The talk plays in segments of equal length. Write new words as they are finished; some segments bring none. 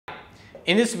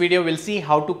In this video, we'll see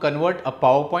how to convert a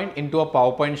PowerPoint into a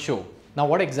PowerPoint show. Now,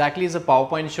 what exactly is a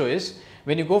PowerPoint show is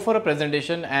when you go for a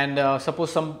presentation and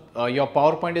suppose your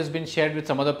PowerPoint has been shared with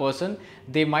some other person,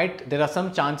 there are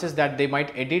some chances that they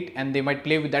might edit and they might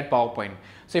play with that PowerPoint.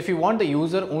 So, if you want the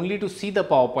user only to see the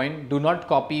PowerPoint, do not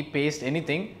copy, paste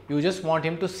anything. You just want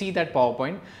him to see that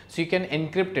PowerPoint. So, you can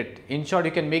encrypt it. In short,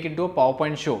 you can make it into a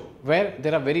PowerPoint show where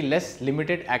there are very less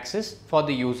limited access for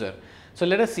the user. So,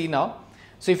 let us see now.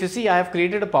 So, if you see, I have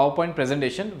created a PowerPoint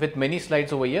presentation with many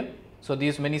slides over here. So,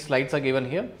 these many slides are given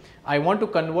here. I want to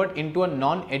convert into a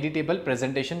non-editable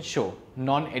presentation show,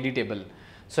 non-editable.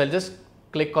 So, I'll just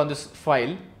click on this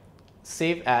file,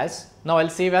 save as. Now,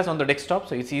 I'll save as on the desktop.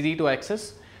 So, it's easy to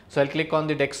access. So, I'll click on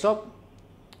the desktop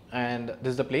and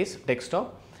this is the place,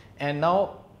 desktop. And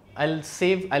now, I'll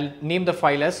name the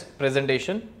file as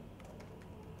presentation.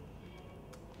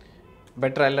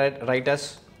 Better I'll write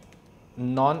as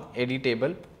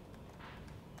non-editable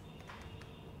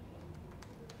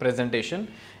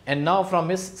presentation. And now from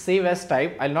his save as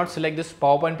type, I'll not select this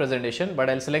PowerPoint presentation, but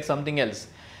I'll select something else.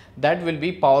 That will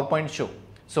be PowerPoint show.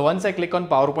 So once I click on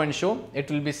PowerPoint show, it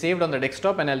will be saved on the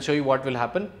desktop and I'll show you what will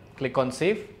happen. Click on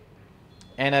save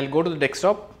and I'll go to the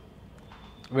desktop,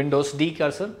 Windows D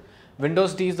cursor.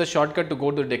 Windows D is the shortcut to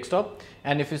go to the desktop,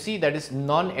 and if you see, that is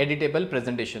non-editable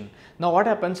presentation. Now what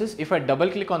happens is, if I double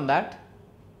click on that,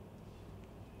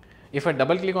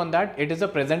 it is a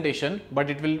presentation, but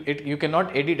you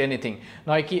cannot edit anything.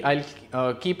 Now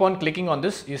I'll keep on clicking on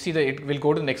this. You see that it will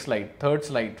go to the next slide, third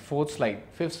slide, fourth slide,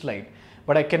 fifth slide,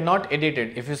 but I cannot edit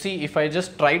it. If you see, if I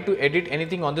just try to edit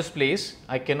anything on this place,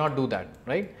 I cannot do that,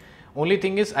 right? Only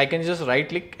thing is, I can just right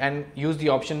click and use the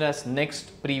option as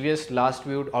next, previous, last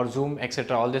viewed or zoom,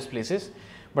 etc. all these places,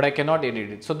 but I cannot edit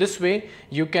it. So this way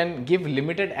you can give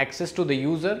limited access to the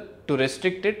user to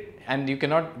restrict it, and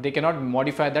they cannot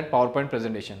modify that PowerPoint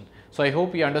presentation. So I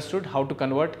hope you understood how to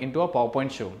convert into a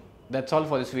PowerPoint show. That's all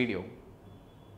for this video.